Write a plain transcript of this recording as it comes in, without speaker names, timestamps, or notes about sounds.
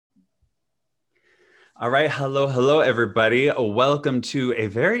All right. Hello, everybody. Welcome to a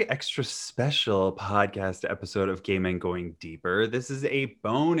very extra special podcast episode of Game Going Deeper. This is a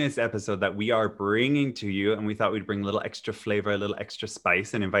bonus episode that we are bringing to you, and we thought we'd bring a little extra flavor, a little extra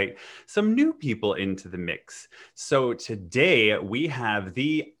spice, and invite some new people into the mix. So today we have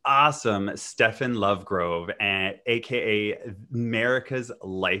the awesome Stefan Lovegrove, aka America's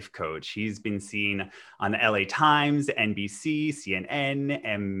Life Coach. He's been seen on the LA Times, NBC, CNN,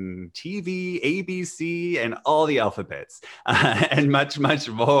 MTV, ABC, and all the alphabets, and much, much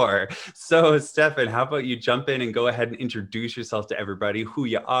more. So, Stefan, how about you jump in and go ahead and introduce yourself to everybody, who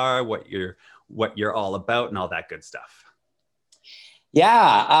you are, what you're all about, and all that good stuff.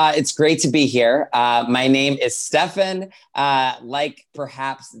 Yeah, it's great to be here. My name is Stefan. Like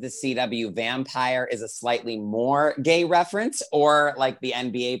perhaps the CW vampire is a slightly more gay reference, or like the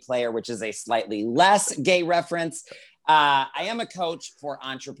NBA player, which is a slightly less gay reference. I am a coach for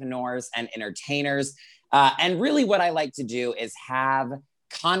entrepreneurs and entertainers. And really what I like to do is have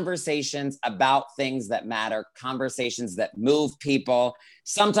conversations about things that matter, conversations that move people.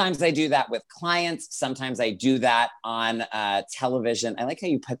 Sometimes I do that with clients. Sometimes I do that on television. I like how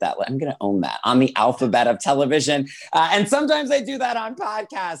you put that. I'm going to own that, on the alphabet of television. And sometimes I do that on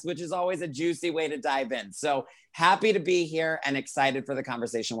podcasts, which is always a juicy way to dive in. So happy to be here and excited for the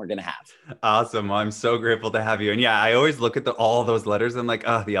conversation we're going to have. Awesome. Well, I'm so grateful to have you. And yeah, I always look at all those letters and like,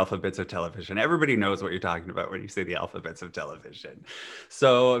 oh, the alphabets of television. Everybody knows what you're talking about when you say the alphabets of television.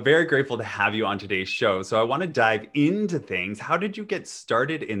 So very grateful to have you on today's show. So I want to dive into things. How did you get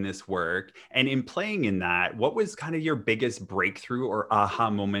started in this work? And in playing in that, what was kind of your biggest breakthrough or aha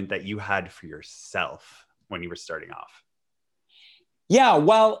moment that you had for yourself when you were starting off? Yeah,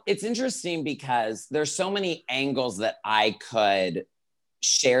 well, it's interesting because there's so many angles that I could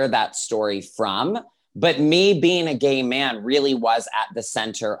share that story from. But me being a gay man really was at the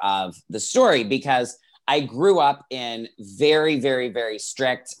center of the story, because I grew up in very, very, very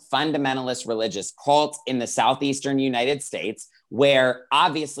strict fundamentalist religious cults in the southeastern United States, where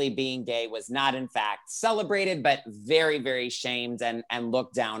obviously being gay was not in fact celebrated, but very, very shamed and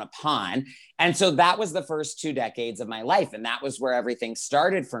looked down upon. And so that was the first 2 decades of my life. And that was where everything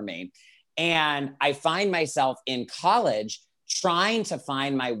started for me. And I find myself in college trying to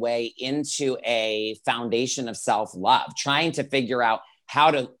find my way into a foundation of self-love, trying to figure out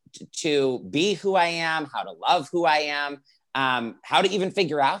how to be who I am, how to love who I am, how to even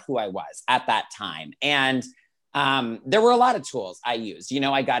figure out who I was at that time. And there were a lot of tools I used.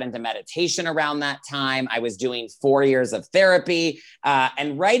 I got into meditation around that time. I was doing 4 years of therapy.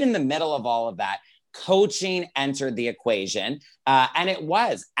 And right in the middle of all of that, coaching entered the equation. And it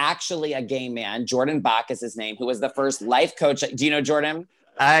was actually a gay man, Jordan Bach is his name, who was the first life coach. Do you know Jordan?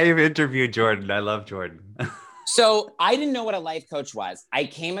 I've interviewed Jordan. I love Jordan. So I didn't know what a life coach was. I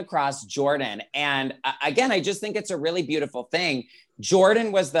came across Jordan. And again, I just think it's a really beautiful thing.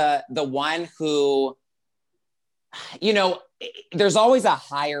 Jordan was the one who, there's always a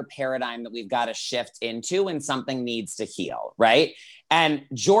higher paradigm that we've got to shift into when something needs to heal, right? And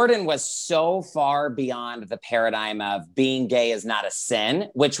Jordan was so far beyond the paradigm of being gay is not a sin,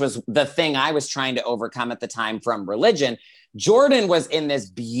 which was the thing I was trying to overcome at the time from religion. Jordan was in this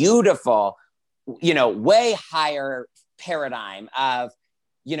beautiful, way higher paradigm of,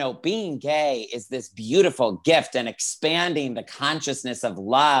 being gay is this beautiful gift and expanding the consciousness of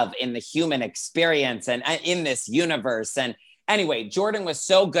love in the human experience and in this universe. And anyway, Jordan was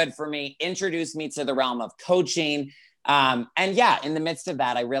so good for me, introduced me to the realm of coaching. And yeah, in the midst of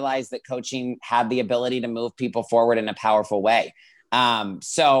that, I realized that coaching had the ability to move people forward in a powerful way.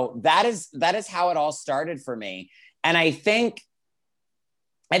 So that is how it all started for me. And I think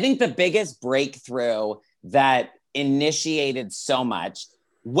the biggest breakthrough that initiated so much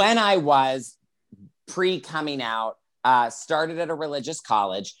when I was pre-coming out, started at a religious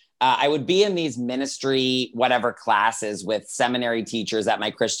college. I would be in these ministry, whatever classes with seminary teachers at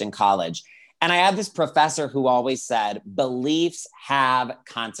my Christian college. And I had this professor who always said, beliefs have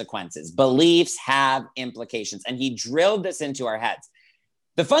consequences. Beliefs have implications. And he drilled this into our heads.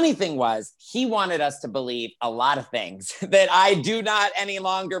 The funny thing was, he wanted us to believe a lot of things that I do not any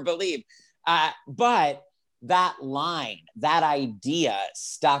longer believe. But that line, that idea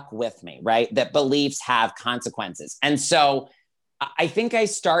stuck with me, right? That beliefs have consequences. And so I think I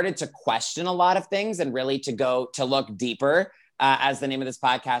started to question a lot of things and really to look deeper, as the name of this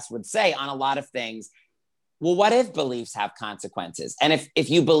podcast would say, on a lot of things. Well, what if beliefs have consequences? And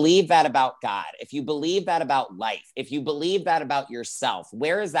if you believe that about God, if you believe that about life, if you believe that about yourself,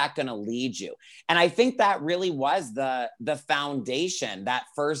 where is that going to lead you? And I think that really was the foundation, that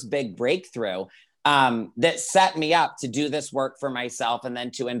first big breakthrough, that set me up to do this work for myself and then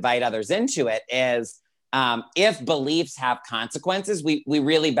to invite others into it. Is If beliefs have consequences, we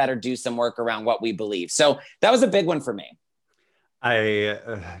really better do some work around what we believe. So that was a big one for me. I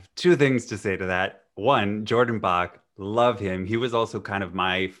two things to say to that. One, Jordan Bach, love him. He was also kind of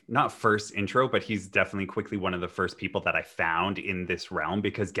my not first intro, but he's definitely quickly one of the first people that I found in this realm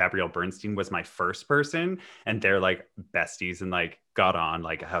because Gabrielle Bernstein was my first person, and they're like besties and like got on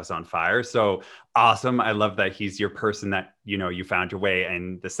like a house on fire. So awesome. I love that he's your person that you found your way.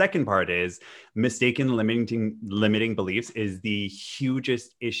 And the second part is mistaken limiting beliefs is the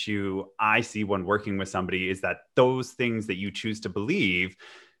hugest issue I see when working with somebody, is that those things that you choose to believe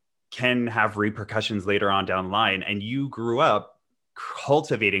can have repercussions later on down the line. And you grew up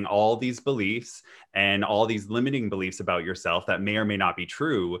cultivating all these beliefs and all these limiting beliefs about yourself that may or may not be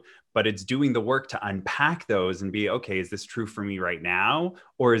true, but it's doing the work to unpack those and be, okay, is this true for me right now?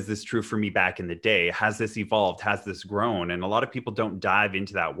 Or is this true for me back in the day? Has this evolved? Has this grown? And a lot of people don't dive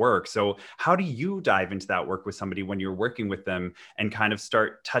into that work. So how do you dive into that work with somebody when you're working with them and kind of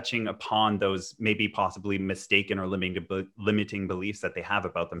start touching upon those maybe possibly mistaken or limiting beliefs that they have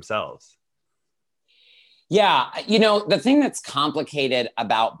about themselves? Yeah, the thing that's complicated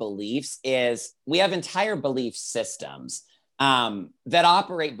about beliefs is we have entire belief systems that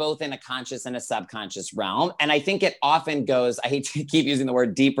operate both in a conscious and a subconscious realm. And I think it often goes, I hate to keep using the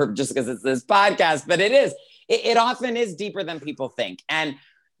word deeper just because it's this podcast, but it often is deeper than people think. And,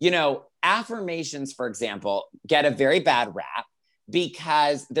 affirmations, for example, get a very bad rap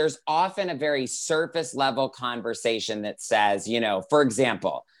because there's often a very surface level conversation that says, for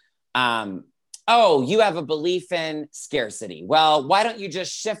example, oh, you have a belief in scarcity. Well, why don't you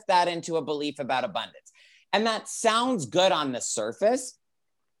just shift that into a belief about abundance? And that sounds good on the surface,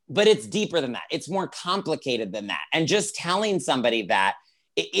 but it's deeper than that. It's more complicated than that. And just telling somebody that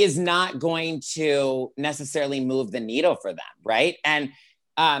is not going to necessarily move the needle for them, right? And,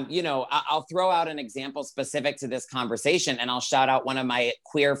 I'll throw out an example specific to this conversation, and I'll shout out one of my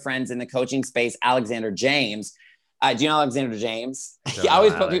queer friends in the coaching space, Alexander James. Do you know Alexander James? He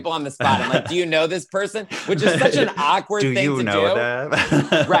always put people on the spot. I'm like, do you know this person? Which is such an awkward thing to do. Do you know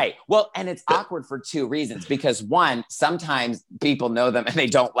them? Right. Well, and it's awkward for two reasons. Because one, sometimes people know them and they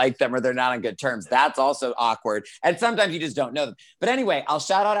don't like them or they're not on good terms. That's also awkward. And sometimes you just don't know them. But anyway, I'll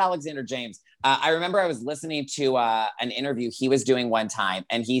shout out Alexander James. I remember I was listening to an interview he was doing one time,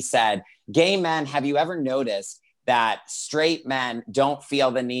 and he said, gay men, have you ever noticed that straight men don't feel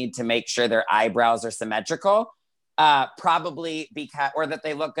the need to make sure their eyebrows are symmetrical? Probably because, or that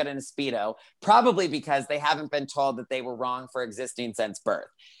they look good in a Speedo, probably because they haven't been told that they were wrong for existing since birth.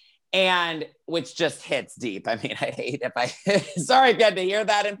 And which just hits deep. I mean, I hate if I, sorry if you had to hear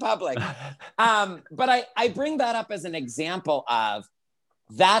that in public. But I bring that up as an example of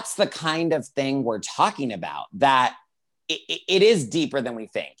that's the kind of thing we're talking about, that it is deeper than we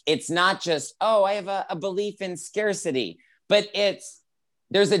think. It's not just, oh, I have a belief in scarcity, but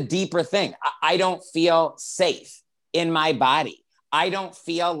there's a deeper thing. I don't feel safe in my body. I don't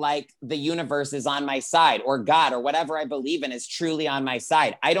feel like the universe is on my side, or God, or whatever I believe in is truly on my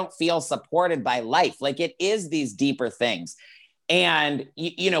side. I don't feel supported by life. Like, it is these deeper things. And,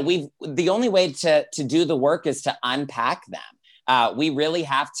 the only way to do the work is to unpack them. We really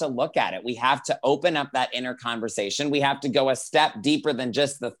have to look at it. We have to open up that inner conversation. We have to go a step deeper than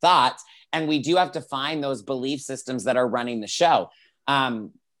just the thoughts. And we do have to find those belief systems that are running the show.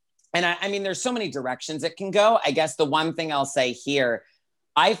 And I mean, there's so many directions it can go. I guess the one thing I'll say here,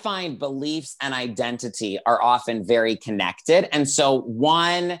 I find beliefs and identity are often very connected. And so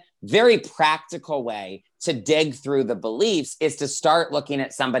one very practical way to dig through the beliefs is to start looking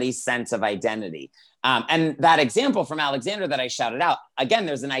at somebody's sense of identity. And that example from Alexander that I shouted out, again,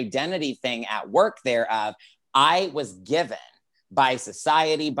 there's an identity thing at work there of, I was given by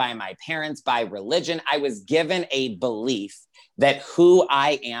society, by my parents, by religion, I was given a belief that who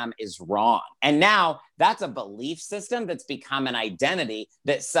I am is wrong. And now that's a belief system that's become an identity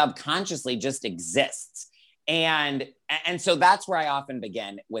that subconsciously just exists. And so that's where I often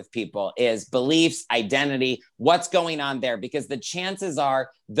begin with people is beliefs, identity, what's going on there, because the chances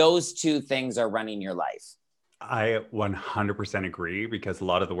are those two things are running your life. I 100% agree, because a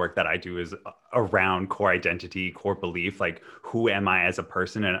lot of the work that I do is around core identity, core belief, like who am I as a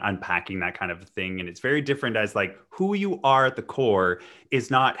person, and unpacking that kind of thing. And it's very different as like who you are at the core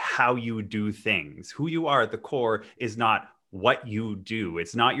is not how you do things. Who you are at the core is not what you do.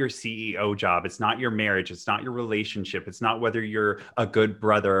 It's not your CEO job. It's not your marriage. It's not your relationship. It's not whether you're a good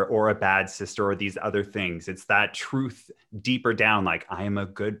brother or a bad sister or these other things. It's that truth deeper down, like I am a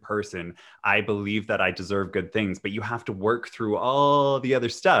good person. I believe that I deserve good things, but you have to work through all the other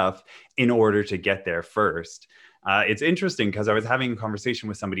stuff in order to get there first. It's interesting because I was having a conversation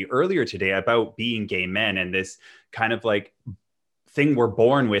with somebody earlier today about being gay men and this kind of like thing we're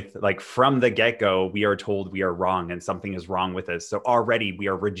born with, like from the get-go, we are told we are wrong and something is wrong with us. So already we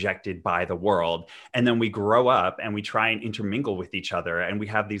are rejected by the world. And then we grow up and we try and intermingle with each other. And we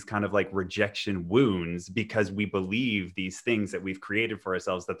have these kind of like rejection wounds because we believe these things that we've created for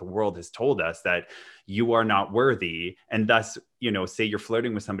ourselves that the world has told us that you are not worthy. And thus, you know, say you're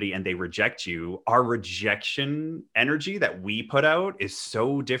flirting with somebody and they reject you, our rejection energy that we put out is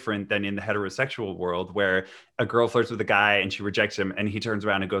so different than in the heterosexual world where a girl flirts with a guy and she rejects him and he turns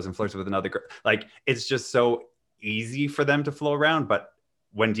around and goes and flirts with another girl. Like, it's just so easy for them to flow around. But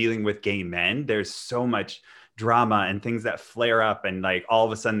when dealing with gay men, there's so much drama and things that flare up and like all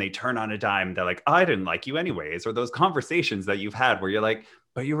of a sudden they turn on a dime. They're like, I didn't like you anyways. Or those conversations that you've had where you're like,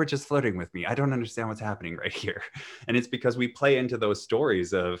 but you were just flirting with me. I don't understand what's happening right here. And it's because we play into those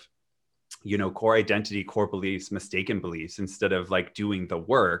stories of, you know, core identity, core beliefs, mistaken beliefs. Instead of like doing the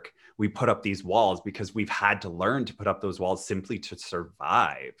work, we put up these walls because we've had to learn to put up those walls simply to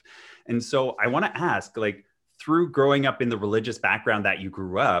survive. And so I want to ask, like, through growing up in the religious background that you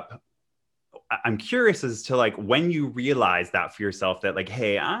grew up, I'm curious as to like when you realize that for yourself that like,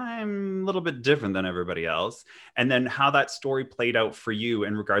 hey, I'm a little bit different than everybody else. And then how that story played out for you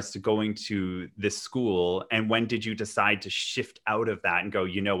in regards to going to this school. And when did you decide to shift out of that and go,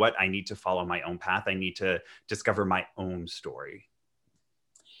 you know what, I need to follow my own path. I need to discover my own story.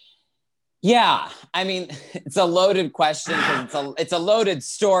 Yeah. I mean, it's a loaded question because it's a loaded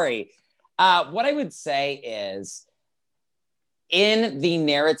story. What I would say is, in the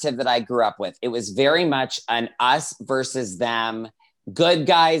narrative that I grew up with, it was very much an us versus them, good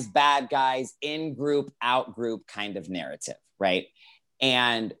guys, bad guys, in group, out group kind of narrative, right?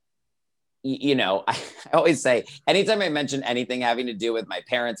 And, you know, I always say, anytime I mention anything having to do with my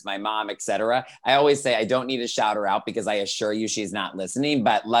parents, my mom, etc., I always say I don't need to shout her out because I assure you she's not listening,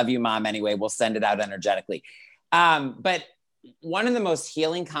 but love you, Mom, anyway. We'll send it out energetically. But one of the most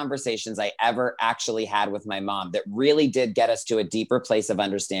healing conversations I ever actually had with my mom that really did get us to a deeper place of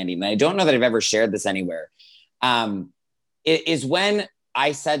understanding, and I don't know that I've ever shared this anywhere, is when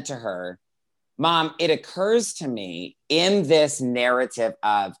I said to her, Mom, it occurs to me in this narrative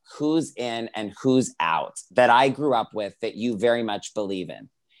of who's in and who's out that I grew up with that you very much believe in.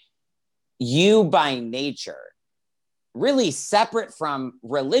 You by nature, really separate from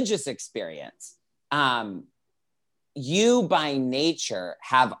religious experience, you by nature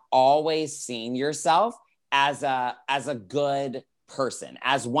have always seen yourself as a good person,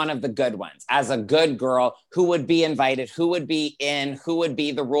 as one of the good ones, as a good girl who would be invited, who would be in, who would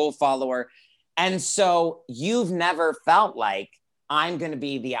be the rule follower. And so you've never felt like, I'm going to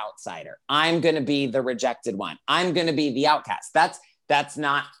be the outsider. I'm going to be the rejected one. I'm going to be the outcast. That's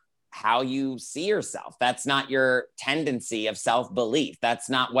not how you see yourself. That's not your tendency of self-belief. That's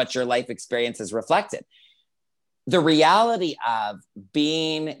not what your life experience has reflected. The reality of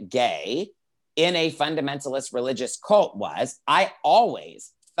being gay in a fundamentalist religious cult was I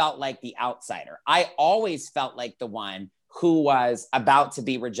always felt like the outsider. I always felt like the one who was about to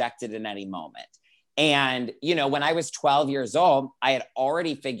be rejected in any moment. And, you know, when I was 12 years old, I had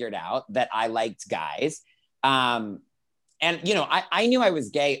already figured out that I liked guys. And, you know, I knew I was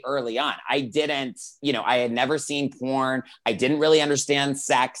gay early on. I didn't, you know, I had never seen porn. I didn't really understand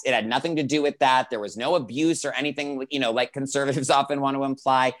sex. It had nothing to do with that. There was no abuse or anything, you know, like conservatives often want to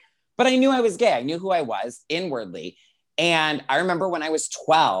imply. But I knew I was gay. I knew who I was inwardly. And I remember when I was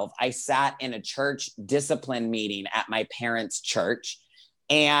 12, I sat in a church discipline meeting at my parents' church.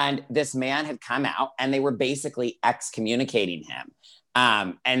 And this man had come out and they were basically excommunicating him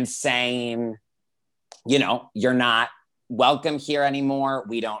and saying, you know, you're not welcome here anymore.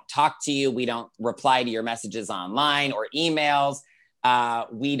 We don't talk to you. We don't reply to your messages online or emails.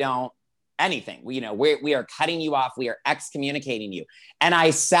 We don't anything. We are cutting you off. We are excommunicating you. And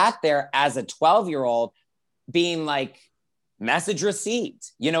I sat there as a 12-year-old being like, message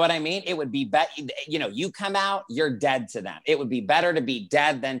received. You know what I mean? It would be better, you know, you come out, you're dead to them. It would be better to be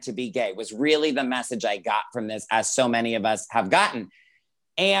dead than to be gay was really the message I got from this, as so many of us have gotten.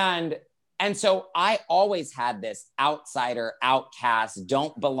 And so I always had this outsider, outcast,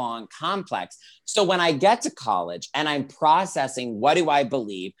 don't belong complex. So when I get to college and I'm processing, what do I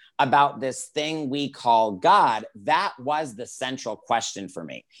believe about this thing we call God? That was the central question for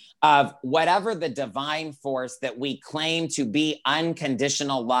me of whatever the divine force that we claim to be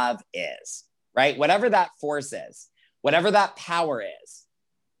unconditional love is, right? Whatever that force is, whatever that power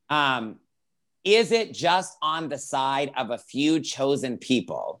is it just on the side of a few chosen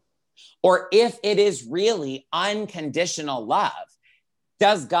people? Or if it is really unconditional love,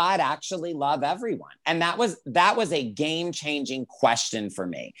 does God actually love everyone? And that was a game-changing question for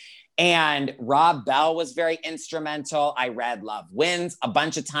me. And Rob Bell was very instrumental. I read Love Wins a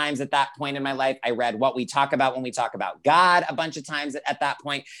bunch of times at that point in my life. I read What We Talk About When We Talk About God a bunch of times at that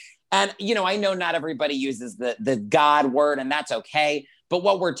point. And, I know not everybody uses the God word, and that's okay. But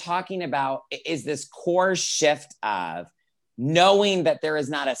what we're talking about is this core shift of knowing that there is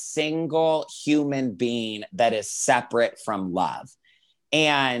not a single human being that is separate from love.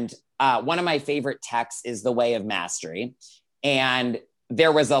 And one of my favorite texts is The Way of Mastery. And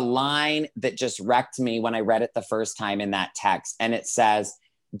there was a line that just wrecked me when I read it the first time in that text. And it says,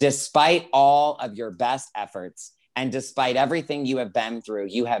 despite all of your best efforts and despite everything you have been through,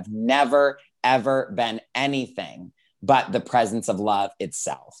 you have never, ever been anything but the presence of love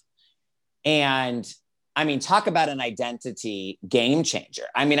itself. And I mean, talk about an identity game changer.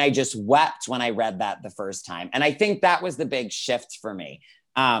 I mean, I just wept when I read that the first time. And I think that was the big shift for me.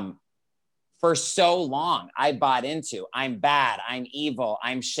 For so long, I bought into, I'm bad, I'm evil,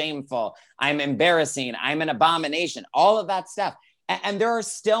 I'm shameful, I'm embarrassing, I'm an abomination, all of that stuff. And there are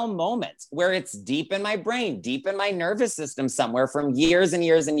still moments where it's deep in my brain, deep in my nervous system somewhere from years and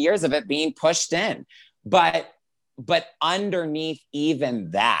years and years of it being pushed in. But underneath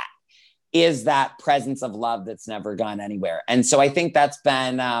even that is that presence of love that's never gone anywhere. And so I think that's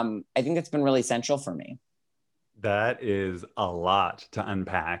been really central for me. That is a lot to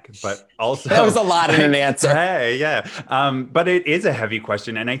unpack, but also that was a lot in an answer. Hey, yeah. But it is a heavy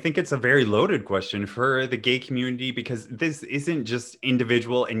question. And I think it's a very loaded question for the gay community, because this isn't just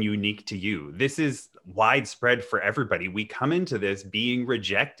individual and unique to you. This is widespread for everybody. We come into this being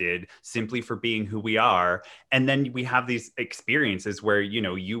rejected simply for being who we are. And then we have these experiences where,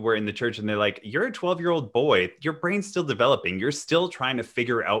 you were in the church and they're like, you're a 12-year-old boy, your brain's still developing. You're still trying to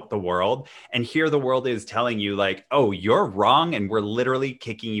figure out the world. And here the world is telling you like, oh, you're wrong. And we're literally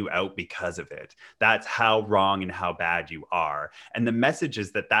kicking you out because of it. That's how wrong and how bad you are. And the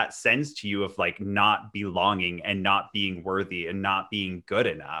messages that sends to you of like not belonging and not being worthy and not being good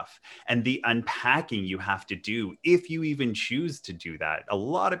enough, and the unpacking you have to do, if you even choose to do that. A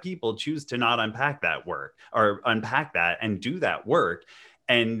lot of people choose to not unpack that work or unpack that and do that work.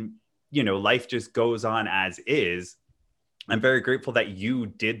 And, life just goes on as is. I'm very grateful that you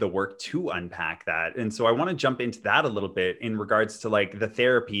did the work to unpack that. And so I want to jump into that a little bit in regards to like the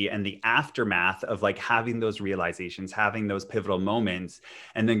therapy and the aftermath of like having those realizations, having those pivotal moments,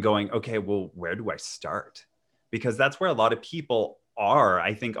 and then going, okay, well, where do I start? Because that's where a lot of people are.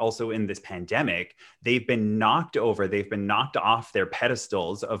 I think also in this pandemic, they've been knocked over, they've been knocked off their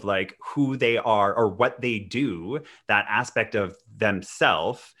pedestals of like who they are or what they do, that aspect of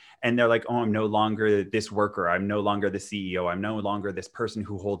themselves. And they're like, oh, I'm no longer this worker. I'm no longer the CEO. I'm no longer this person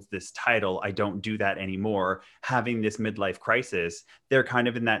who holds this title. I don't do that anymore. Having this midlife crisis, they're kind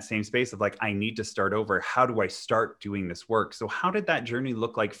of in that same space of like, I need to start over. How do I start doing this work? So how did that journey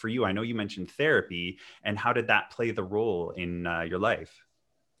look like for you? I know you mentioned therapy, and how did that play the role in your life?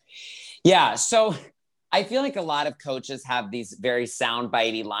 Yeah. So I feel like a lot of coaches have these very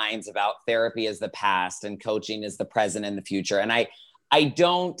soundbitey lines about therapy is the past and coaching is the present and the future. And I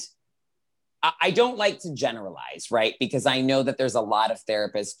don't like to generalize, right? Because I know that there's a lot of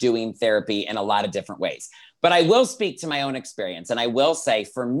therapists doing therapy in a lot of different ways. But I will speak to my own experience. And I will say,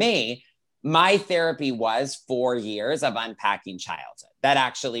 for me, my therapy was 4 years of unpacking childhood. That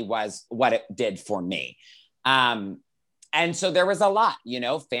actually was what it did for me. And so there was a lot,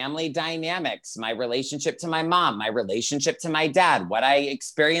 family dynamics, my relationship to my mom, my relationship to my dad, what I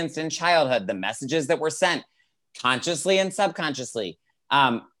experienced in childhood, the messages that were sent consciously and subconsciously.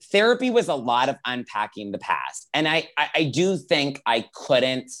 Therapy was a lot of unpacking the past. And I do think I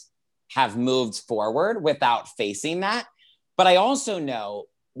couldn't have moved forward without facing that. But I also know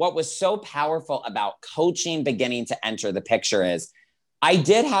what was so powerful about coaching beginning to enter the picture is I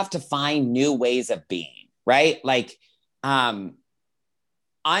did have to find new ways of being, right? Like,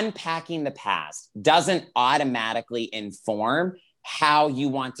 unpacking the past doesn't automatically inform how you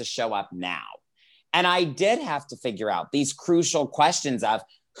want to show up now. And I did have to figure out these crucial questions of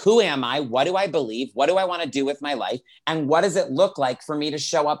who am I? What do I believe? What do I want to do with my life? And what does it look like for me to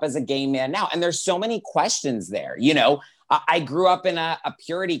show up as a gay man now? And there's so many questions there. I grew up in a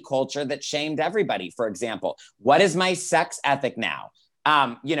purity culture that shamed everybody. For example, what is my sex ethic now?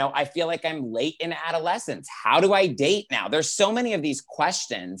 I feel like I'm late in adolescence. How do I date now? There's so many of these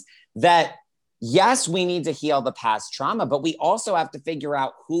questions that, yes, we need to heal the past trauma, but we also have to figure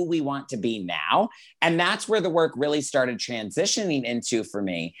out who we want to be now. And that's where the work really started transitioning into for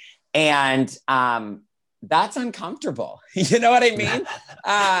me. And that's uncomfortable. You know what I mean?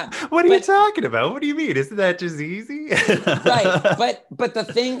 What are you talking about? What do you mean? Isn't that just easy? Right. But the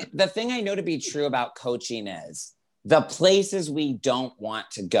thing I know to be true about coaching is the places we don't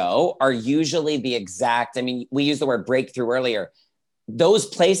want to go are usually the exact, I mean, we used the word breakthrough earlier. Those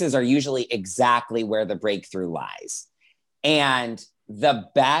places are usually exactly where the breakthrough lies. And the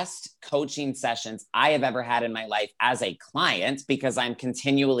best coaching sessions I have ever had in my life as a client, because I'm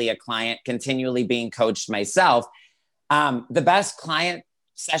continually a client, continually being coached myself, the best client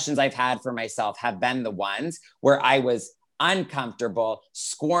sessions I've had for myself have been the ones where I was uncomfortable,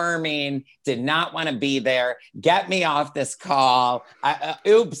 squirming, did not want to be there. Get me off this call.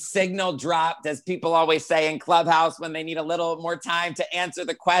 Oops, signal dropped, as people always say in Clubhouse when they need a little more time to answer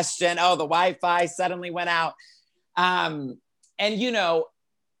the question. Oh, the Wi-Fi suddenly went out. And, you know,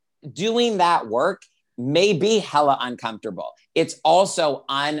 doing that work may be hella uncomfortable. It's also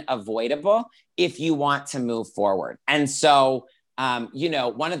unavoidable if you want to move forward. And so, you know,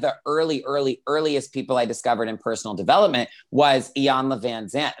 one of the earliest people I discovered in personal development was Iyanla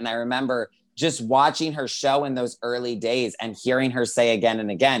Vanzant. And I remember just watching her show in those early days and hearing her say again and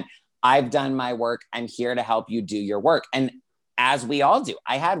again, I've done my work. I'm here to help you do your work. And as we all do,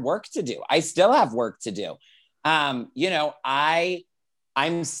 I had work to do. I still have work to do. You know,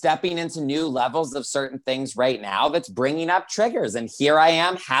 I'm stepping into new levels of certain things right now that's bringing up triggers. And here I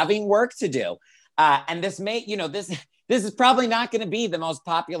am having work to do. And this may, you know, this is probably not going to be the most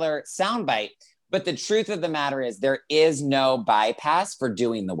popular soundbite, but the truth of the matter is there is no bypass for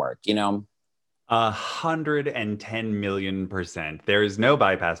doing the work, you know? 110 million%. There is no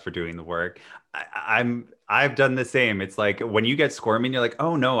bypass for doing the work. I've done the same. It's like when you get squirming, you're like,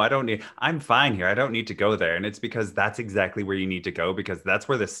 oh no, I'm fine here. I don't need to go there. And it's because that's exactly where you need to go, because that's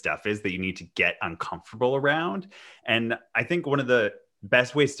where the stuff is that you need to get uncomfortable around. And I think one of the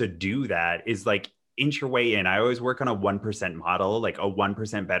best ways to do that is like inch your way in. I always work on a 1% model, like a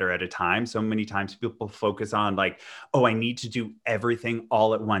 1% better at a time. So many times people focus on like, oh, I need to do everything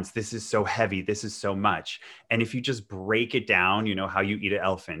all at once. This is so heavy. This is so much. And if you just break it down, you know, how you eat an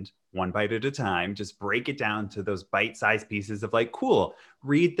elephant, one bite at a time, just break it down to those bite-sized pieces of like, cool,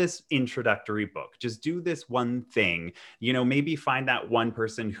 read this introductory book, just do this one thing, you know, maybe find that one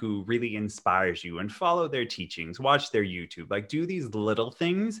person who really inspires you and follow their teachings, watch their YouTube, like do these little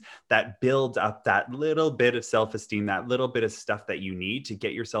things that build up that little bit of self-esteem, that little bit of stuff that you need to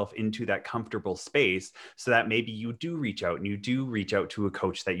get yourself into that comfortable space, so that maybe you do reach out to a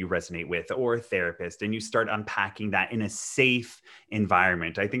coach that you resonate with or a therapist, and you start unpacking that in a safe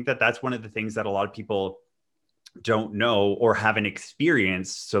environment. I think that that's one of the things that a lot of people don't know or haven't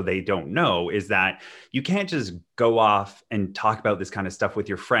experienced, so they don't know, is that you can't just go off and talk about this kind of stuff with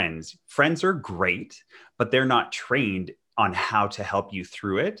your friends. Friends are great, but they're not trained on how to help you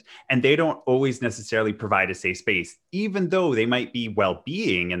through it. And they don't always necessarily provide a safe space, even though they might be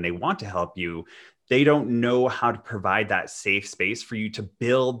well-being and they want to help you. They don't know how to provide that safe space for you to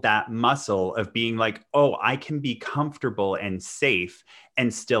build that muscle of being like, oh, I can be comfortable and safe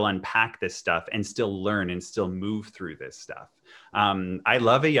and still unpack this stuff and still learn and still move through this stuff. I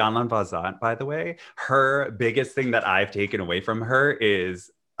love Iyanla Vanzant, by the way. Her biggest thing that I've taken away from her is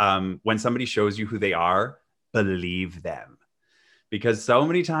when somebody shows you who they are, believe them. Because so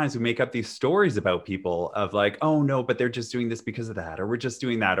many times we make up these stories about people of like, oh no, but they're just doing this because of that, or we're just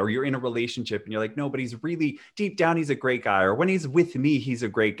doing that, or you're in a relationship and you're like, no, but he's really deep down, he's a great guy, or when he's with me, he's a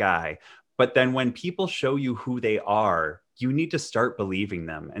great guy. But then when people show you who they are, you need to start believing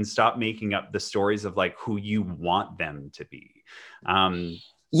them and stop making up the stories of like who you want them to be.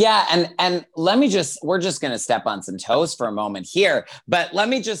 Yeah. And we're just going to step on some toes for a moment here, but let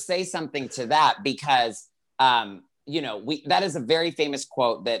me just say something to that, because, you know, that is a very famous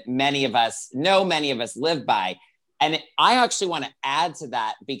quote that many of us live by. And I actually want to add to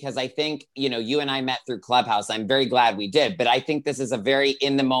that, because I think, you know, you and I met through Clubhouse. I'm very glad we did, but I think this is a very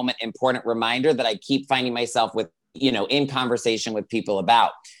in the moment important reminder that I keep finding myself with, you know, in conversation with people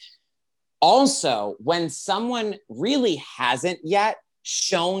about. Also, when someone really hasn't yet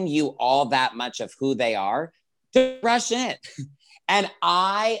shown you all that much of who they are, to rush in. And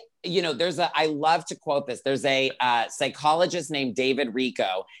I love to quote this. There's a psychologist named David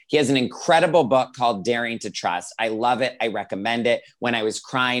Richo. He has an incredible book called Daring to Trust. I love it. I recommend it. When I was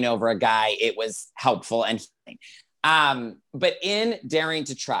crying over a guy, it was helpful and healing. But in Daring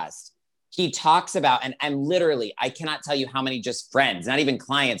to Trust, he talks about, and literally, I cannot tell you how many just friends, not even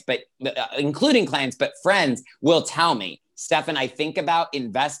clients, but including clients, but friends will tell me, Stefan, I think about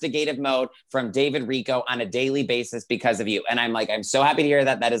investigative mode from David Richo on a daily basis because of you. And I'm like, I'm so happy to hear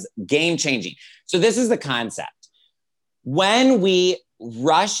that. That is game changing. So this is the concept. When we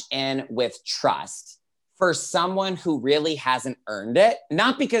rush in with trust for someone who really hasn't earned it,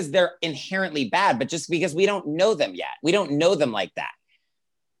 not because they're inherently bad, but just because we don't know them yet. We don't know them like that.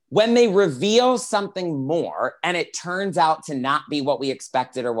 When they reveal something more and it turns out to not be what we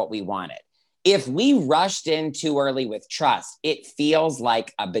expected or what we wanted, if we rushed in too early with trust, it feels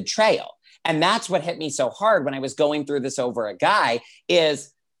like a betrayal. And that's what hit me so hard when I was going through this over a guy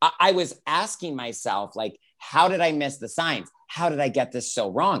is I was asking myself, like, how did I miss the signs? How did I get this so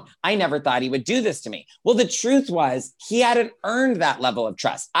wrong? I never thought he would do this to me. Well, the truth was he hadn't earned that level of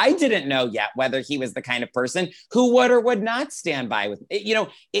trust. I didn't know yet whether he was the kind of person who would or would not stand by with,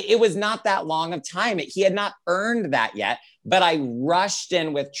 it was not that long of time. He had not earned that yet, but I rushed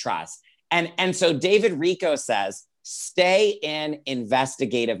in with trust. And so David Richo says, stay in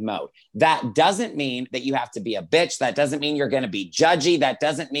investigative mode. That doesn't mean that you have to be a bitch. That doesn't mean you're going to be judgy. That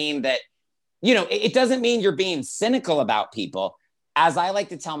doesn't mean that, it doesn't mean you're being cynical about people. As I like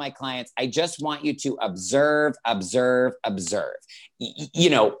to tell my clients, I just want you to observe.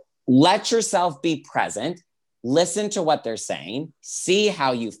 Let yourself be present, listen to what they're saying, see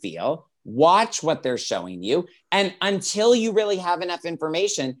how you feel, watch what they're showing you. And until you really have enough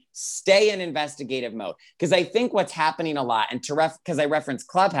information, stay in investigative mode. Because I think what's happening a lot, and because I reference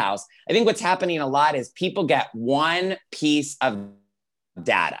Clubhouse, I think what's happening a lot is people get one piece of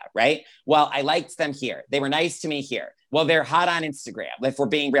data, right? Well, I liked them here. They were nice to me here. Well, they're hot on Instagram. If we're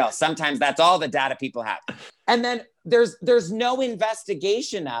being real, sometimes that's all the data people have. And then there's no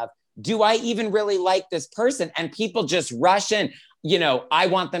investigation of, do I even really like this person? And people just rush in. I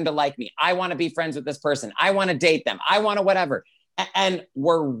want them to like me. I want to be friends with this person. I want to date them. I want to whatever. And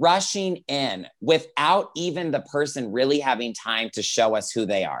we're rushing in without even the person really having time to show us who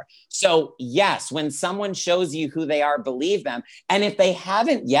they are. So yes, when someone shows you who they are, believe them. And if they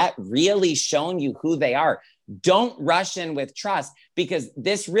haven't yet really shown you who they are, don't rush in with trust, because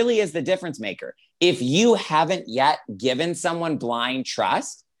this really is the difference maker. If you haven't yet given someone blind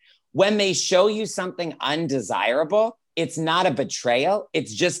trust, when they show you something undesirable, it's not a betrayal.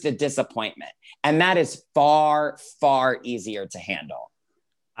 It's just a disappointment. And that is far, far easier to handle.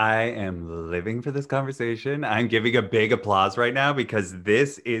 I am living for this conversation. I'm giving a big applause right now because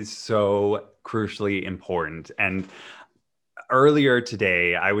this is so crucially important. And earlier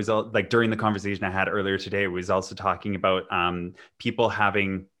today, I was during the conversation I had earlier today, I was also talking about people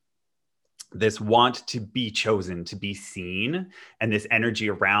having this want to be chosen, to be seen, and this energy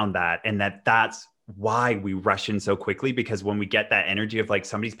around that. And that's why we rush in so quickly, because when we get that energy of like,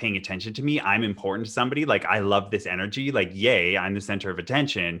 somebody's paying attention to me, I'm important to somebody, like I love this energy, like, yay, I'm the center of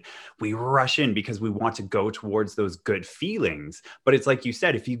attention. We rush in because we want to go towards those good feelings. But it's like you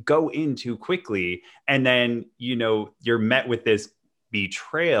said, if you go in too quickly and then, you're met with this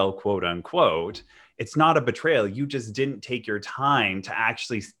betrayal, quote unquote, it's not a betrayal. You just didn't take your time to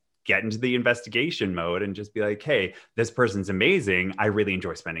actually get into the investigation mode and just be like, hey, this person's amazing. I really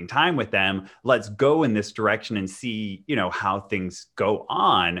enjoy spending time with them. Let's go in this direction and see, how things go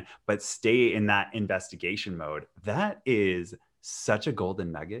on, but stay in that investigation mode. That is such a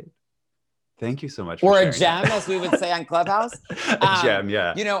golden nugget. Thank you so much. Or a gem, as we would say on Clubhouse. A gem,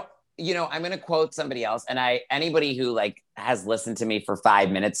 yeah. I'm going to quote somebody else. And anybody who has listened to me for 5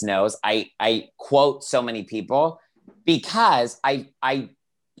 minutes knows I quote so many people because I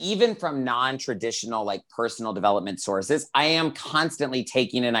even from non-traditional personal development sources, I am constantly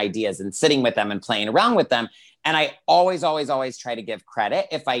taking in ideas and sitting with them and playing around with them. And I always try to give credit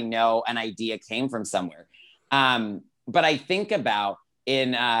if I know an idea came from somewhere. But I think about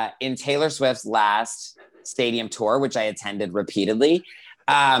in Taylor Swift's last stadium tour, which I attended repeatedly,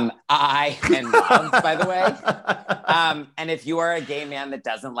 I and loved, by the way. And if you are a gay man that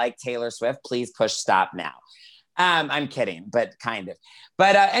doesn't like Taylor Swift, please push stop now. I'm kidding, but kind of.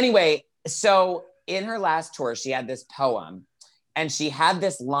 But anyway, so in her last tour, she had this poem and she had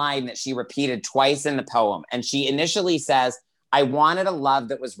this line that she repeated twice in the poem. And she initially says, I wanted a love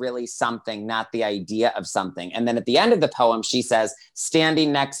that was really something, not the idea of something. And then at the end of the poem, she says,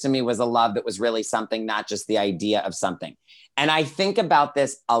 standing next to me was a love that was really something, not just the idea of something. And I think about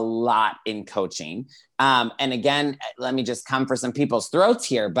this a lot in coaching. And again, let me just come for some people's throats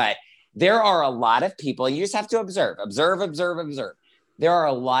here, but there are a lot of people, you just have to observe. There are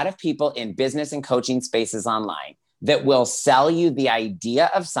a lot of people in business and coaching spaces online that will sell you the idea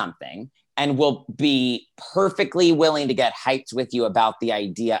of something and will be perfectly willing to get hyped with you about the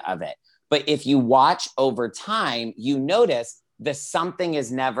idea of it. But if you watch over time, you notice the something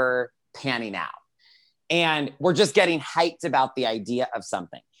is never panning out. And we're just getting hyped about the idea of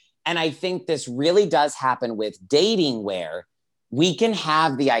something. And I think this really does happen with dating, where we can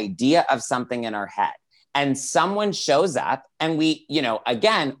have the idea of something in our head. and someone shows up and we,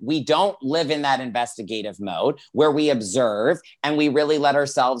 again, we don't live in that investigative mode where we observe and we really let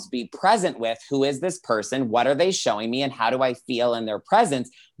ourselves be present with who is this person, what are they showing me, and how do I feel in their presence?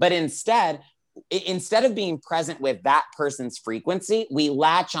 But instead of being present with that person's frequency, we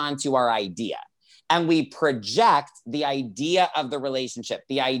latch onto our idea and we project the idea of the relationship,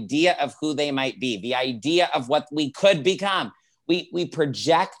 the idea of who they might be, the idea of what we could become. We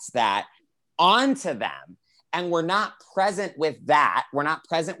project that onto them, and we're not present with that. We're not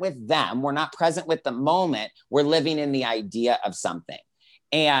present with them. We're not present with the moment. We're living in the idea of something.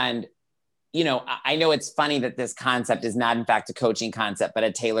 And I know it's funny that this concept is not, in fact, a coaching concept, but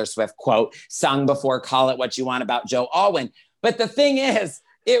a Taylor Swift quote sung before Call It What You Want about Joe Alwyn. But the thing is,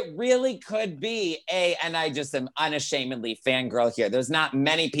 it really could be and I just am unashamedly fangirl here. There's not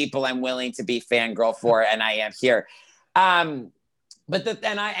many people I'm willing to be fangirl for, and I am here. And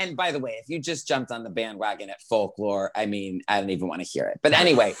by the way, if you just jumped on the bandwagon at folklore, I mean, I don't even want to hear it. But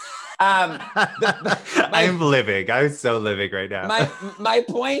anyway, I'm living. I'm so living right now. My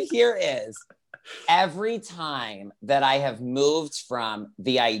point here is, every time that I have moved from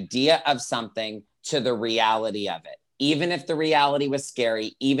the idea of something to the reality of it, even if the reality was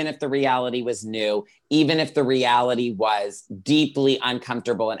scary, even if the reality was new, even if the reality was deeply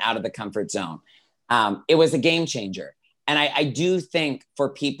uncomfortable and out of the comfort zone, it was a game changer. And I do think for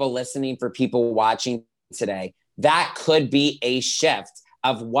people listening, for people watching today, that could be a shift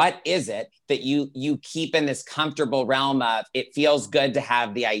of what is it that you keep in this comfortable realm of, it feels good to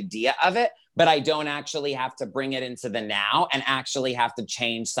have the idea of it, but I don't actually have to bring it into the now and actually have to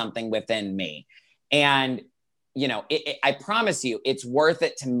change something within me. And, I promise you, it's worth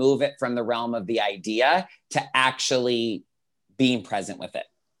it to move it from the realm of the idea to actually being present with it.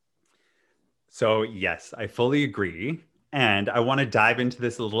 So yes, I fully agree. And I want to dive into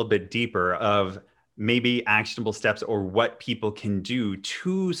this a little bit deeper of maybe actionable steps or what people can do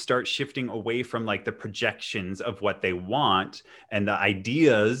to start shifting away from like the projections of what they want and the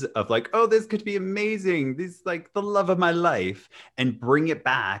ideas of like, oh, this could be amazing, this is like the love of my life, and bring it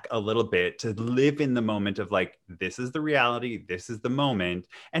back a little bit to live in the moment of like, this is the reality, this is the moment,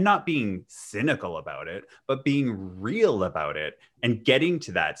 and not being cynical about it, but being real about it and getting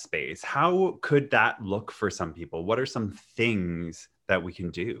to that space. How could that look for some people? What are some things that we can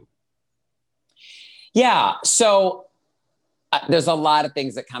do? Yeah. So there's a lot of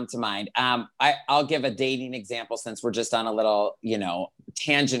things that come to mind. I'll give a dating example since we're just on a little,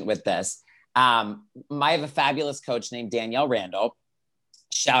 tangent with this. I have a fabulous coach named Danielle Randall.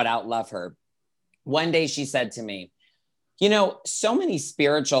 Shout out, love her. One day she said to me, so many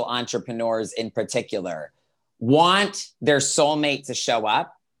spiritual entrepreneurs in particular want their soulmate to show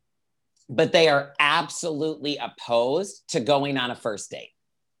up, but they are absolutely opposed to going on a first date.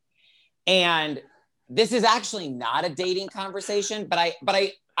 And this is actually not a dating conversation, but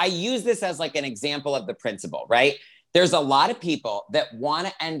I use this as like an example of the principle, right? There's a lot of people that want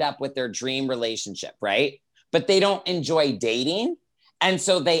to end up with their dream relationship, right? But they don't enjoy dating. And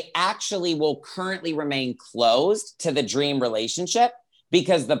so they actually will currently remain closed to the dream relationship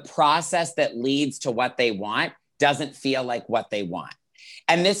because the process that leads to what they want doesn't feel like what they want.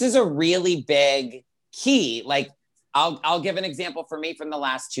 And this is a really big key. Like I'll give an example for me from the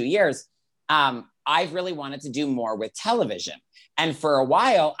last 2 years. I've really wanted to do more with television. And for a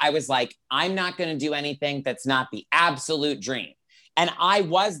while, I was like, I'm not going to do anything that's not the absolute dream. And I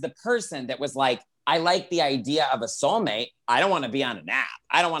was the person that was like, I like the idea of a soulmate. I don't want to be on an app.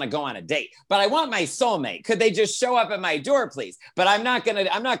 I don't want to go on a date, but I want my soulmate. Could they just show up at my door, please? But I'm not going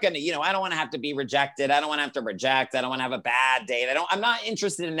to, I don't want to have to be rejected. I don't want to have to reject. I don't want to have a bad date. I'm not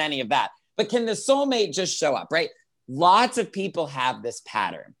interested in any of that. But can the soulmate just show up, right? Lots of people have this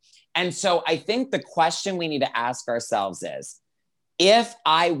pattern. And so I think the question we need to ask ourselves is, if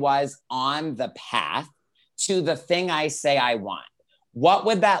I was on the path to the thing I say I want, what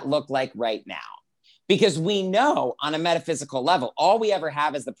would that look like right now? Because we know on a metaphysical level, all we ever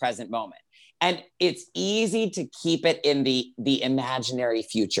have is the present moment. And it's easy to keep it in the imaginary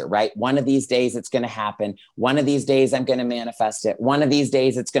future, right? One of these days it's going to happen. One of these days I'm going to manifest it. One of these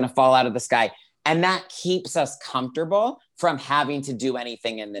days it's going to fall out of the sky. And that keeps us comfortable from having to do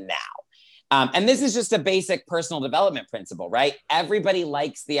anything in the now. And this is just a basic personal development principle, right? Everybody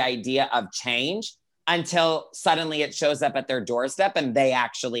likes the idea of change until suddenly it shows up at their doorstep and they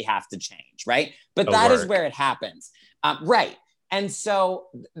actually have to change, right? But that is where it happens. Right. And so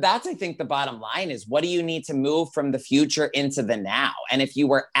that's, I think, the bottom line is, what do you need to move from the future into the now? And if you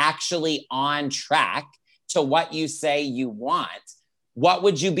were actually on track to what you say you want, what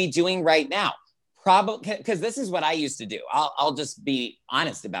would you be doing right now? Probably because this is what I used to do. I'll just be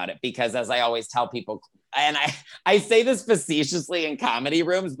honest about it, because as I always tell people, and I say this facetiously in comedy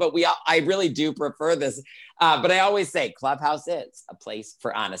rooms, but I really do prefer this. But I always say Clubhouse is a place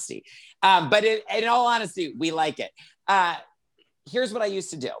for honesty. But in all honesty, we like it. Here's what I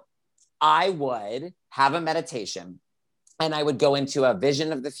used to do. I would have a meditation and I would go into a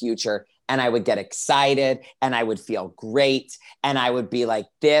vision of the future and I would get excited and I would feel great. And I would be like,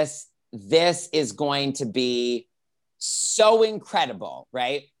 this is going to be so incredible,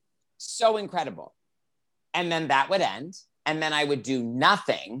 right? So incredible. And then that would end. And then I would do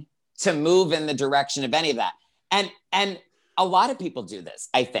nothing to move in the direction of any of that. And a lot of people do this,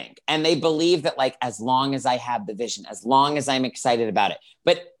 I think. And they believe that, like, as long as I have the vision, as long as I'm excited about it.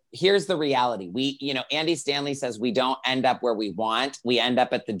 But here's the reality. Andy Stanley says we don't end up where we want. We end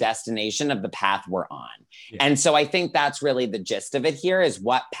up at the destination of the path we're on. Yeah. And so I think that's really the gist of it here, is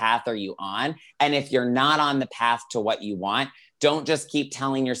what path are you on? And if you're not on the path to what you want, don't just keep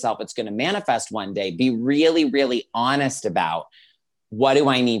telling yourself it's going to manifest one day. Be really, really honest about, what do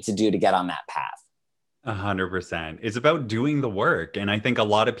I need to do to get on that path? 100%. It's about doing the work. And I think a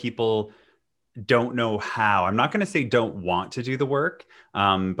lot of people don't know how. I'm not going to say don't want to do the work,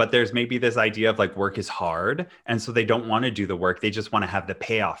 but there's maybe this idea of like work is hard. And so they don't want to do the work. They just want to have the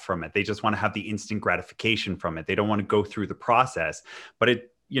payoff from it. They just want to have the instant gratification from it. They don't want to go through the process.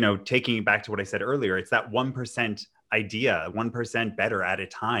 But taking it back to what I said earlier, it's that 1% idea, 1% better at a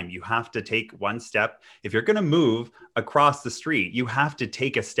time. You have to take one step. If you're going to move across the street, you have to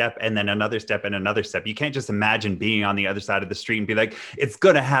take a step and then another step and another step. You can't just imagine being on the other side of the street and be like, it's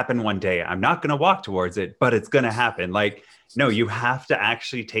going to happen one day. I'm not going to walk towards it, but it's going to happen. Like, no, you have to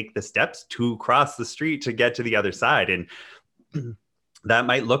actually take the steps to cross the street to get to the other side. And that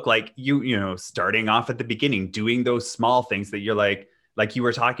might look like starting off at the beginning, doing those small things that you're like you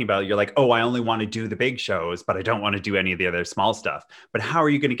were talking about, you're like, oh, I only want to do the big shows, but I don't want to do any of the other small stuff. But how are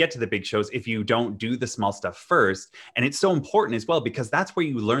you going to get to the big shows if you don't do the small stuff first? And it's so important as well, because that's where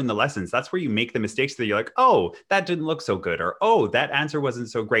you learn the lessons. That's where you make the mistakes that you're like, oh, that didn't look so good. Or, oh, that answer wasn't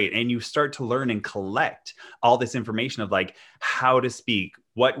so great. And you start to learn and collect all this information of like how to speak,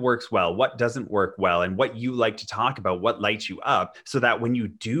 what works well, what doesn't work well, and what you like to talk about, what lights you up, so that when you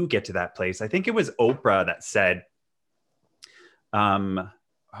do get to that place, I think it was Oprah that said, I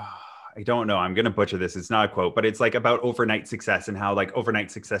don't know, I'm going to butcher this. It's not a quote, but it's like about overnight success and how like overnight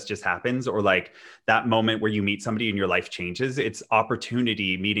success just happens, or like that moment where you meet somebody and your life changes. It's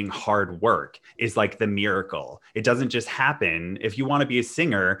opportunity meeting hard work is like the miracle. It doesn't just happen. If you want to be a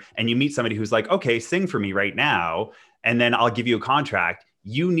singer and you meet somebody who's like, okay, sing for me right now, and then I'll give you a contract.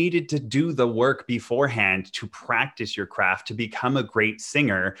 You needed to do the work beforehand to practice your craft, to become a great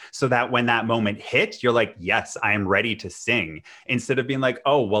singer, so that when that moment hit, you're like, yes, I am ready to sing. Instead of being like,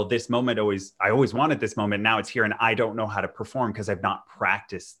 oh, well, this moment I always wanted this moment. Now it's here and I don't know how to perform because I've not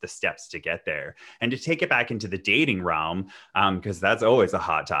practiced the steps to get there. And to take it back into the dating realm, because that's always a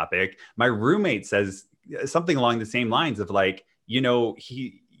hot topic. My roommate says something along the same lines of like,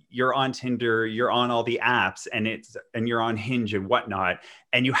 you're on Tinder, you're on all the apps, and you're on Hinge and whatnot.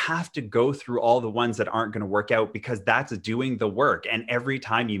 And you have to go through all the ones that aren't going to work out, because that's doing the work. And every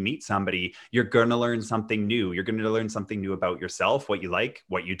time you meet somebody, you're going to learn something new. You're going to learn something new about yourself, what you like,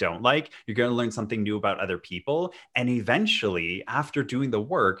 what you don't like. You're going to learn something new about other people. And eventually, after doing the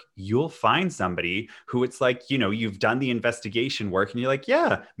work, you'll find somebody who it's like, you've done the investigation work and you're like,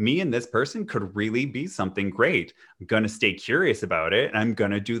 yeah, me and this person could really be something great. I'm going to stay curious about it and I'm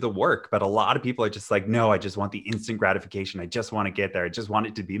going to do the work. But a lot of people are just like, no, I just want the instant gratification. I just want to get there. I just want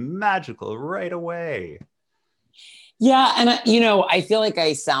it to be magical right away. Yeah. And, I feel like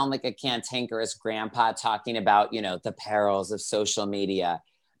I sound like a cantankerous grandpa talking about, the perils of social media.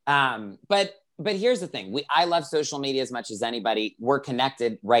 But here's the thing. I love social media as much as anybody. We're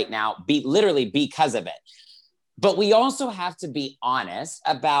connected right now, literally because of it. But we also have to be honest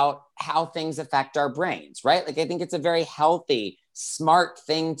about how things affect our brains, right? Like, I think it's a very healthy, smart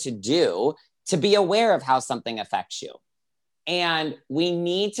thing to do, to be aware of how something affects you. And we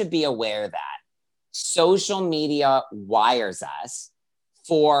need to be aware that social media wires us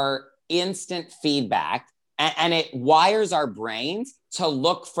for instant feedback, and it wires our brains to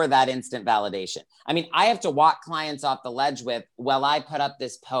look for that instant validation. I mean, I have to walk clients off the ledge with, well, I put up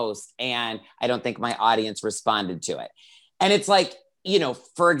this post and I don't think my audience responded to it. And it's like,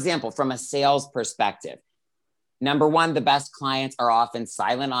 for example, from a sales perspective, number one, the best clients are often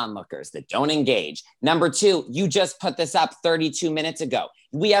silent onlookers that don't engage. Number two, you just put this up 32 minutes ago.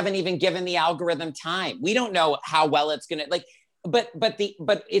 We haven't even given the algorithm time. We don't know how well it's going to but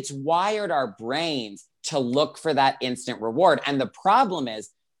it's wired our brains to look for that instant reward. And the problem is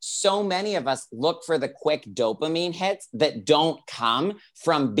so many of us look for the quick dopamine hits that don't come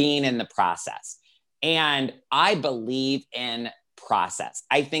from being in the process. And I believe in process.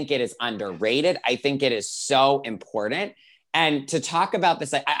 I think it is underrated. I think it is so important. And to talk about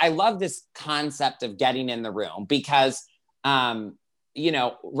this, I love this concept of getting in the room because, you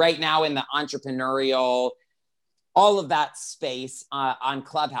know, right now in the entrepreneurial, all of that space on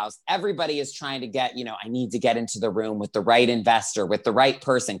Clubhouse, everybody is trying to get, you know, I need to get into the room with the right investor, with the right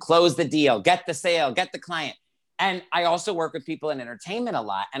person, close the deal, get the sale, get the client. And I also work with people in entertainment a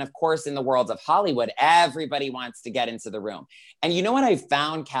lot. And of course, in the world of Hollywood, everybody wants to get into the room. And you know what I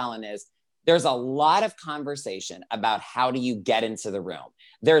found, Callan, is there's a lot of conversation about how do you get into the room.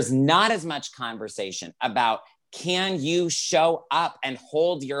 There's not as much conversation about can you show up and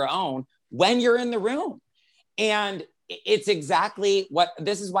hold your own when you're in the room? And it's exactly what,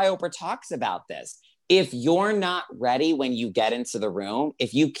 this is why Oprah talks about this. If you're not ready when you get into the room,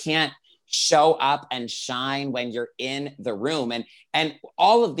 if you can't show up and shine when you're in the room. And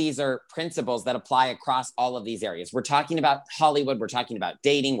all of these are principles that apply across all of these areas. We're talking about Hollywood, we're talking about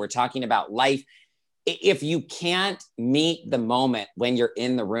dating, we're talking about life. If you can't meet the moment when you're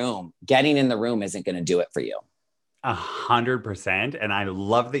in the room, getting in the room isn't going to do it for you. 100%. And I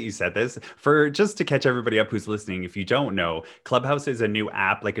love that you said this. For just to catch everybody up who's listening, if you don't know, Clubhouse is a new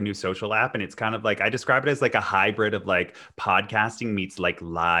app, like a new social app. And it's kind of like, I describe it as like a hybrid of like podcasting meets like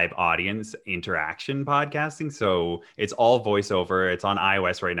live audience interaction podcasting. So it's all voiceover. It's on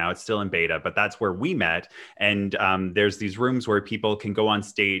iOS right now. It's still in beta, but that's where we met. And there's these rooms where people can go on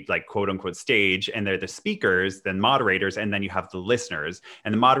stage, like quote unquote stage, and they're the speakers, then moderators, and then you have the listeners.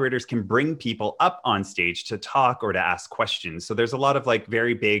 And the moderators can bring people up on stage to talk or to ask questions. So there's a lot of like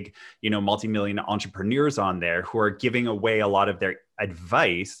very big, you know, multi-million entrepreneurs on there who are giving away a lot of their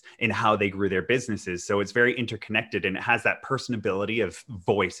advice in how they grew their businesses. So it's very interconnected and it has that personability of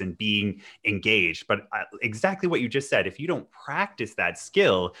voice and being engaged. But exactly what you just said, if you don't practice that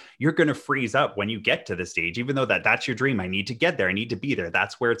skill, you're going to freeze up when you get to the stage, even though that's your dream. I need to get there. I need to be there.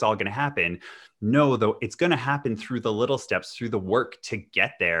 That's where it's all going to happen. No, though, it's going to happen through the little steps, through the work to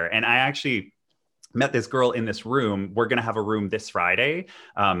get there. And I actually met this girl in this room. We're going to have a room this Friday.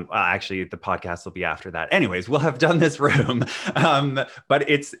 Actually, the podcast will be after that. Anyways, we'll have done this room. But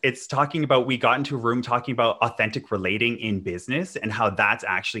it's talking about, we got into a room talking about authentic relating in business and how that's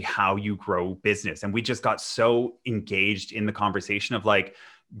actually how you grow business. And we just got so engaged in the conversation of like,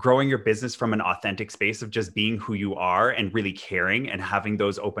 growing your business from an authentic space of just being who you are and really caring and having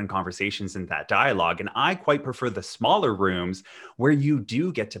those open conversations and that dialogue. And I quite prefer the smaller rooms where you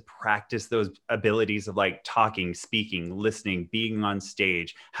do get to practice those abilities of like talking, speaking, listening, being on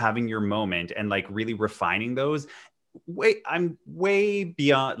stage, having your moment, and like really refining those. I'm way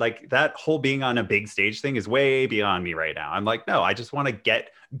beyond, like, that whole being on a big stage thing is way beyond me right now. I'm like, no, I just want to get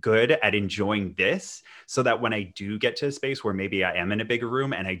good at enjoying this so that when I do get to a space where maybe I am in a bigger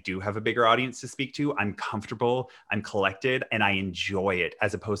room and I do have a bigger audience to speak to, I'm comfortable, I'm collected, and I enjoy it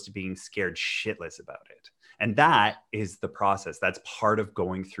as opposed to being scared shitless about it. And that is the process. That's part of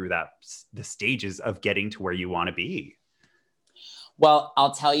going through the stages of getting to where you want to be. Well,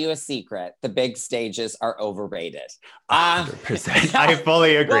 I'll tell you a secret. The big stages are overrated. 100%. I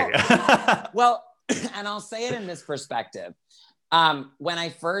fully agree. well, and I'll say it in this perspective. When I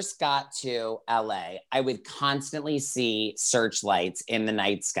first got to LA, I would constantly see searchlights in the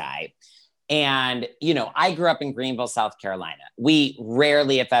night sky. And, you know, I grew up in Greenville, South Carolina. We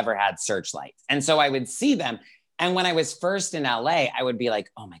rarely, if ever, had searchlights. And so I would see them. And when I was first in LA, I would be like,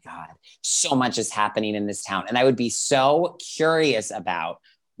 oh my God, so much is happening in this town. And I would be so curious about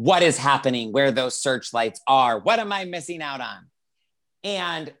what is happening, where those searchlights are, what am I missing out on?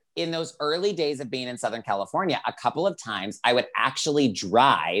 And in those early days of being in Southern California, a couple of times I would actually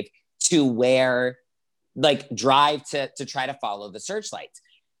drive to try to follow the searchlights.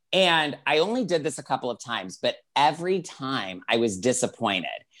 And I only did this a couple of times, but every time I was disappointed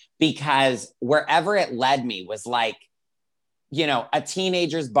because wherever it led me was like, you know, a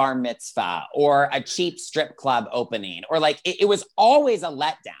teenager's bar mitzvah or a cheap strip club opening, or like, it was always a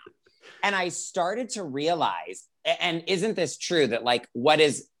letdown. And I started to realize, and isn't this true, that like what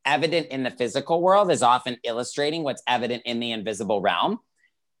is evident in the physical world is often illustrating what's evident in the invisible realm?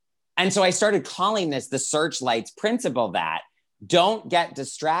 And so I started calling this the searchlights principle, that don't get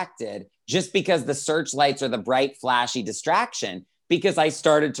distracted just because the searchlights are the bright, flashy distraction, because I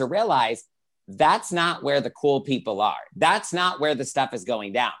started to realize that's not where the cool people are. That's not where the stuff is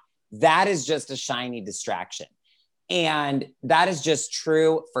going down. That is just a shiny distraction. And that is just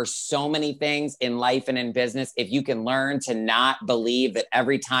true for so many things in life and in business. If you can learn to not believe that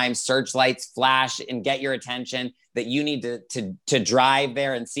every time searchlights flash and get your attention, that you need to drive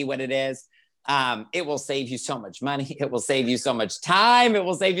there and see what it is, it will save you so much money. It will save you so much time. It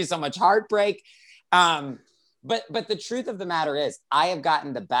will save you so much heartbreak. But the truth of the matter is, I have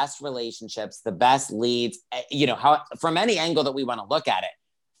gotten the best relationships, the best leads, from any angle that we want to look at it,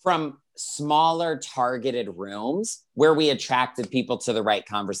 from smaller targeted rooms where we attracted people to the right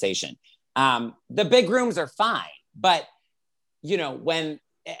conversation. The big rooms are fine, but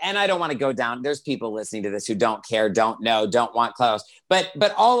and I don't want to go down, there's people listening to this who don't care, don't know, don't want close,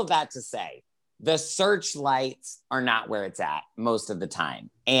 but all of that to say, the searchlights are not where it's at most of the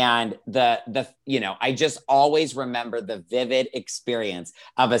time. And I just always remember the vivid experience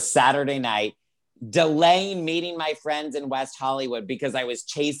of a Saturday night delaying meeting my friends in West Hollywood because I was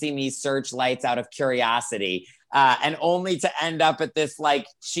chasing these searchlights out of curiosity, and only to end up at this like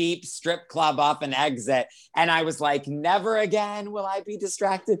cheap strip club off an exit. And I was like, never again will I be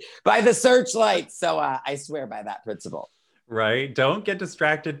distracted by the searchlights. So I swear by that principle. Right. Don't get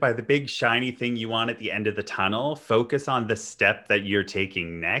distracted by the big shiny thing you want at the end of the tunnel. Focus on the step that you're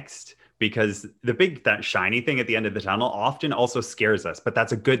taking next, because the big that shiny thing at the end of the tunnel often also scares us, but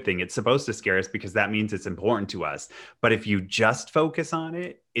that's a good thing. It's supposed to scare us because that means it's important to us. But if you just focus on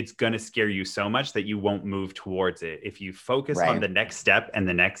it, it's going to scare you so much that you won't move towards it. If you focus on the next step and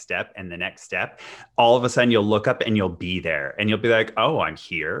the next step and the next step, all of a sudden you'll look up and you'll be there and you'll be like, oh, I'm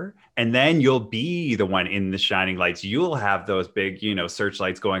here. And then you'll be the one in the shining lights. You'll have those big,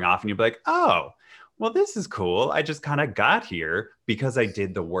 searchlights going off and you'll be like, oh, well, this is cool. I just kind of got here because I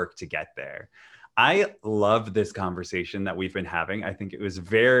did the work to get there. I love this conversation that we've been having. I think it was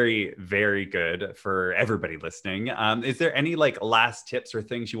very, very good for everybody listening. Is there any last tips or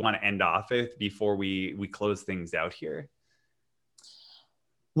things you want to end off with before we close things out here?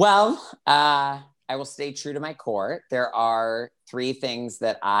 Well, I will stay true to my core. There are 3 things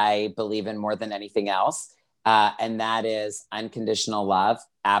that I believe in more than anything else. And that is unconditional love,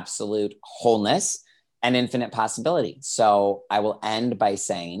 absolute wholeness, and infinite possibility. So I will end by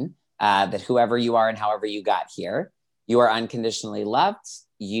saying that whoever you are and however you got here, you are unconditionally loved,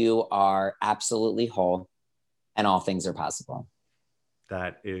 you are absolutely whole, and all things are possible.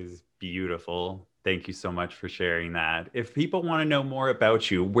 That is beautiful. Thank you so much for sharing that. If people want to know more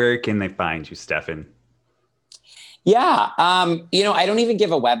about you, where can they find you, Stefan? Yeah. I don't even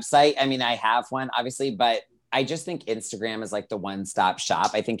give a website. I mean, I have one, obviously, but I just think Instagram is like the one-stop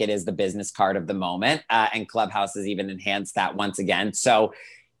shop. I think it is the business card of the moment. And Clubhouse has even enhanced that once again. So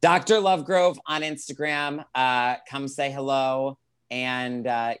Dr. Lovegrove on Instagram, come say hello. And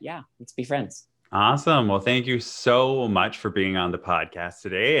let's be friends. Awesome. Well, thank you so much for being on the podcast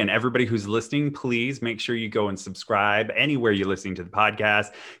today. And everybody who's listening, please make sure you go and subscribe anywhere you're listening to the podcast.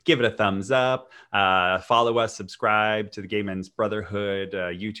 Give it a thumbs up. Follow us, subscribe to the Gay Men's Brotherhood,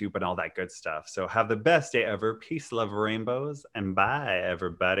 YouTube, and all that good stuff. So have the best day ever. Peace, love, rainbows, and bye,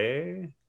 everybody.